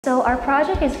So our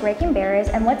project is Breaking Barriers,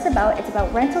 and it's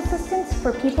about rental assistance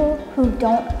for people who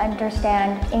don't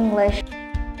understand English.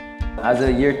 As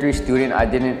a year 3 student, I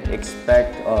didn't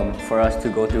expect for us to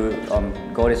go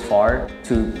this far,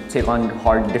 to take on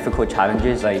hard, difficult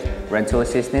challenges like rental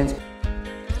assistance.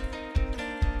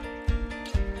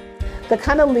 The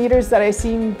kind of leaders that I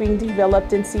see being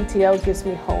developed in CTL gives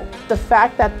me hope. The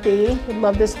fact that they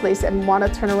love this place and want to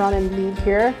turn around and lead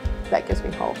here, that gives me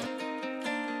hope.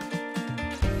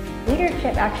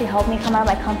 Leadership actually helped me come out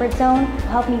of my comfort zone,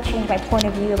 helped me change my point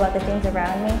of view about the things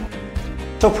around me.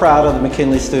 So proud of the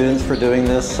McKinley students for doing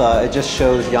this. It just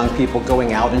shows young people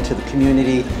going out into the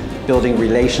community, building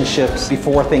relationships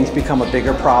before things become a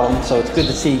bigger problem. So it's good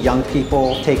to see young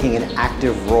people taking an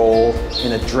active role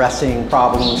in addressing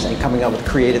problems and coming up with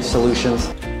creative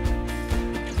solutions.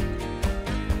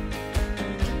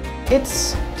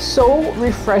 It's so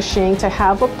refreshing to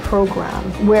have a program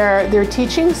where they're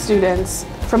teaching students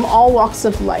from all walks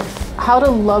of life how to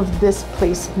love this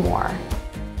place more.